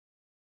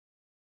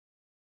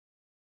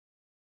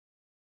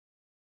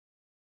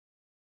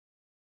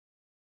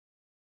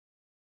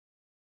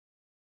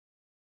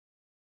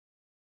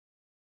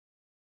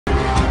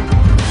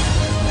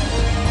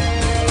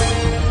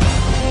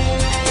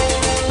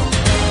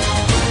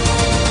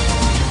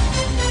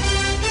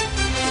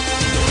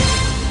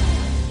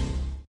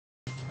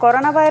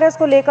Corona virus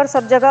को लेकर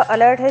सब जगह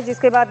अलर्ट है,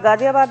 जिसके बाद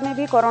गाजियाबाद में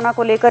भी कोरोना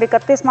को लेकर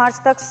 31 मार्च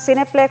तक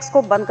सिनेप्लेक्स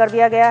को बंद कर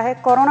दिया गया है।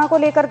 कोरोना को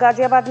लेकर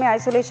गाजियाबाद में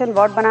आइसोलेशन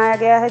वार्ड बनाया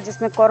गया है,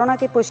 जिसमें कोरोना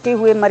की पुष्टि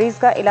हुए मरीज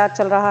का इलाज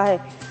चल रहा है।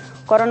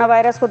 कोरोना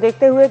वायरस को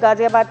देखते हुए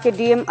गाजियाबाद के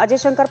डीएम अजय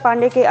शंकर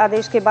पांडे के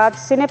आदेश के बाद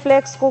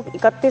सिनेप्लेक्स को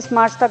 31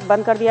 मार्च तक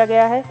बंद कर दिया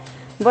गया है।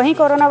 वहीं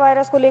कोरोना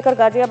वायरस को लेकर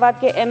गाजियाबाद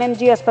के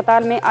एमएमजी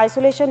अस्पताल में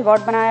आइसोलेशन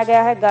वार्ड बनाया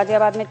गया है।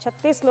 गाजियाबाद में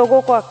 36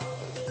 लोगों को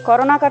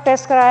कोरोना का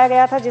टेस्ट कराया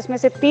गया था, जिसमें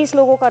से 30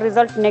 लोगों का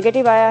रिजल्ट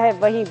नेगेटिव आया है।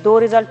 वहीं 2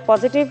 रिजल्ट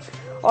पॉजिटिव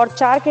और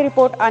 4 की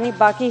रिपोर्ट आनी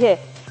बाकी है।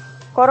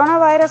 कोरोना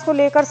वायरस को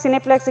लेकर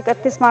सिनेप्लेक्स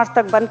 31 मार्च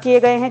तक बंद किए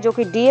गए हैं, जो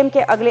कि डीएम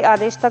के अगले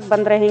आदेश तक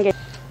बंद रहेंगे।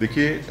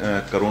 देखिए,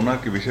 कोरोना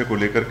के विषय को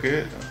लेकर के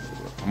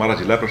हमारा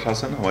जिला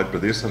प्रशासन, हमारी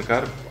प्रदेश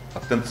सरकार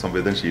अत्यंत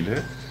संवेदनशील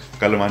है।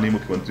 कल माननीय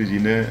मुख्यमंत्री जी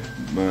ने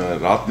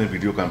रात में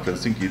वीडियो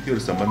कॉन्फ्रेंसिंग की थी और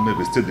इस संबंध में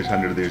विस्तृत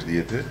दिशा निर्देश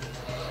दिए थे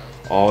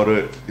और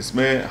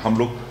इसमें हम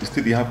लोग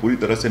स्थिति यहाँ पूरी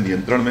तरह से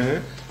नियंत्रण में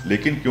है,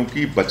 लेकिन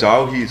क्योंकि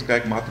बचाव ही इसका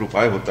एकमात्र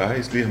उपाय होता है,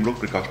 इसलिए हम लोग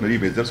प्रिकॉशनरी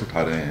मेजर्स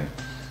उठा रहे हैं।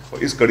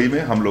 और इस कड़ी में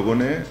हम लोगों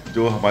ने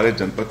जो हमारे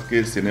जनपद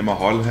के सिनेमा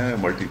हॉल हैं,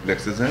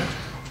 मल्टीप्लेक्सेस हैं,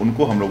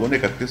 उनको हम लोगों ने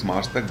 31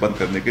 मार्च तक बंद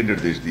करने के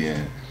निर्देश दिए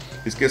हैं।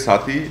 इसके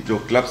साथ ही जो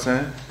क्लब्स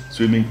हैं,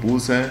 स्विमिंग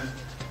पूल्स हैं,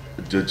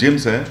 जो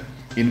जिम्स हैं,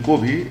 इनको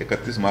भी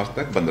 31 मार्च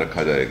तक बंद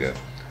रखा जाएगा।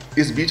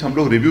 इस बीच हम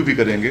लोग रिव्यू भी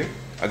करेंगे,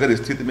 अगर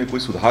स्थिति में कोई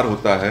सुधार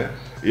होता है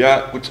या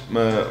कुछ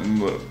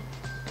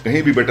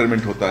कहीं भी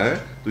बेटरमेंट होता है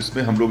तो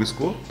इसमें हम लोग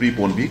इसको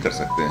प्रीपोन भी कर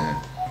सकते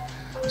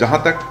हैं।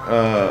 जहाँ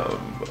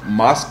तक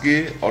मास्क के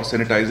और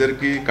सैनिटाइज़र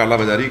की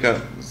कालाबाजारी का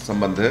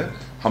संबंध है,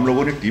 हम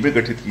लोगों ने टीमें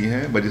गठित की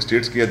हैं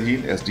मजिस्ट्रेट्स के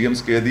अधीन,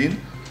 एसडीएम्स के अधीन,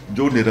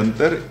 जो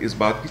निरंतर इस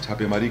बात की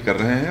छापेमारी कर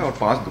रहे हैं। और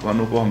 5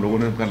 दुकानों को हम लोगों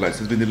ने उनका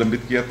लाइसेंस भी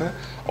निलंबित किया था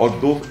और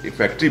 2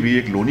 फैक्ट्री भी,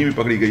 एक लोनी में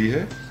पकड़ी गई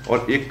है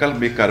और एक कल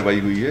में कार्रवाई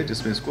हुई है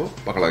जिसमें इसको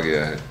पकड़ा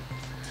गया है।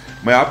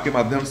 मैं आपके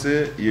माध्यम से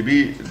ये भी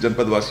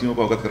जनपद वासियों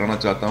को अवगत कराना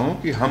चाहता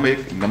हूँ कि हम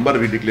एक नंबर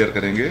भी डिक्लेयर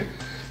करेंगे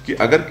कि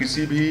अगर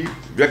किसी भी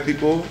व्यक्ति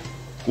को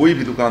कोई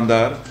भी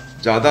दुकानदार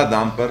ज़्यादा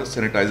दाम पर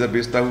सैनिटाइज़र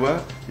बेचता हुआ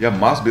या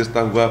मास्क बेचता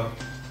हुआ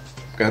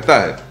कहता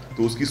है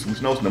तो उसकी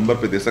सूचना उस नंबर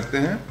पर दे सकते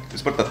हैं,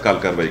 इस पर तत्काल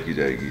कार्रवाई की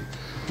जाएगी।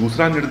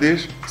 दूसरा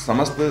निर्देश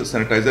समस्त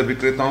सैनिटाइज़र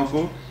विक्रेताओं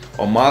को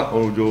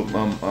और जो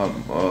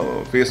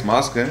फेस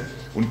मास्क हैं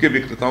उनके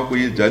विक्रेताओं को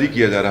ये जारी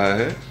किया जा रहा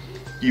है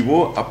कि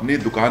वो अपनी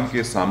दुकान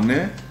के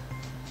सामने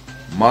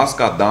मास्क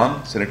का दाम,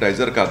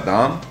 सैनिटाइज़र का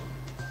दाम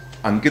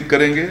अंकित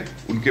करेंगे,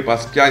 उनके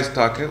पास क्या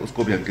स्टॉक है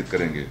उसको भी अंकित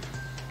करेंगे,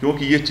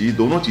 क्योंकि ये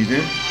दोनों चीज़ें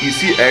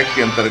ईसी एक्ट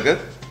के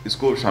अंतर्गत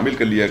इसको शामिल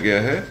कर लिया गया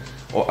है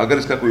और अगर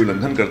इसका कोई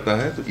उल्लंघन करता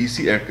है तो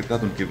ईसी एक्ट के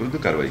तहत उनके विरुद्ध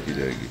कार्रवाई की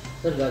जाएगी।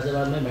 सर,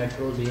 गाजियाबाद में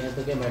मेट्रो भी है,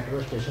 तो क्या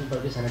मेट्रो स्टेशन पर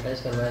भी सैनिटाइज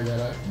करवाया जा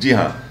रहा है? जी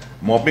हाँ,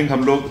 मॉपिंग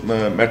हम लोग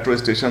मेट्रो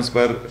स्टेशंस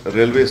पर,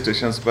 रेलवे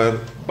स्टेशंस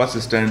पर, बस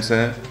स्टैंड्स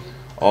हैं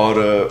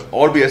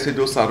और भी ऐसे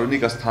जो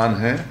सार्वजनिक स्थान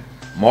हैं,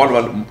 मॉल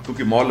वाले,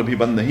 क्योंकि मॉल अभी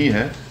बंद नहीं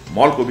है,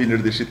 मॉल को भी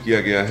निर्देशित किया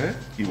गया है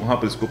कि वहाँ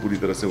पर इसको पूरी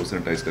तरह से वो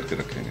सैनिटाइज करके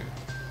रखेंगे।